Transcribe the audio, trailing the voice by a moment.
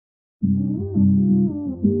This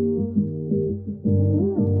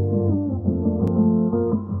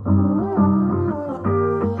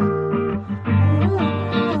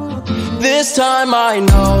time I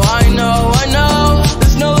know,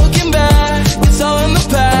 there's no looking back, it's all in the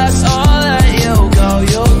past. I'll let you go,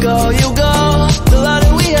 you'll go, you'll go. The love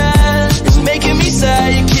that we had is making me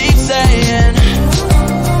sad, you keep saying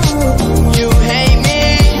you hate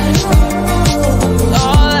me.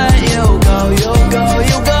 I'll let you go, you'll go,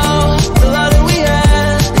 you'll go. The love that we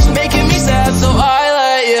had is making me sad, so I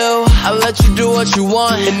let you do what you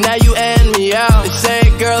want, and now you end me out. They say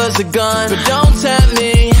a girl is a gun, but don't tempt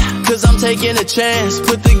me, cause I'm taking a chance.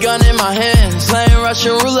 Put the gun in my hands, playing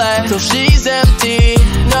Russian roulette till she's empty.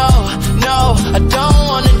 No, no, I don't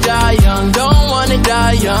wanna die young, don't wanna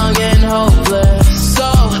die young and hopeless.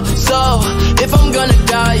 So, if I'm gonna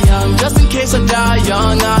die young, just in case I die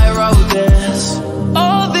young, I wrote this.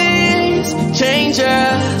 All these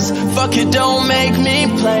changes, fuck it, don't make me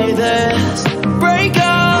play this. Break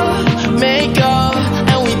up, make up,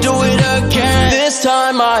 and we do it again. This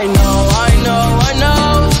time I know,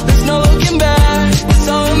 there's no looking back, it's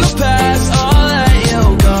all in the past. I'll let you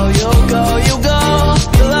go, you'll go, you'll go.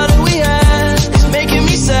 The love that we had is making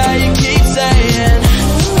me sad, you keep saying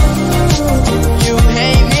you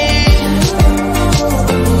hate me.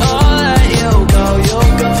 I'll let you go,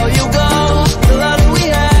 you'll go, you'll go. The love that we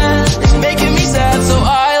had is making me sad, so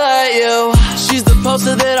I let you. She's the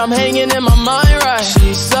poster that I'm hanging in my mind, right?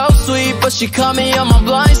 She's so sweet, but she caught me on my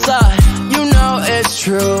blind side. You know it's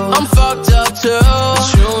true, I'm fucked up too,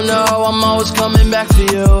 but you know I'm always coming back for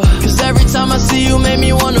you. Cause every time I see you make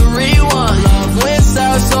me wanna rewind. Love went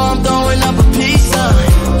south, so I'm throwing up a peace sign.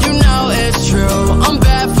 You know it's true, I'm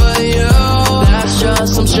bad for you. That's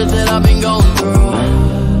just some shit that I've been going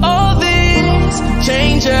through. All these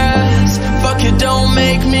changes, fuck it, don't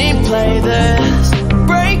make me play this.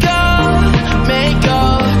 Break up, make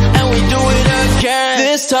up, and we do it again.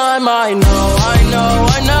 This time I know,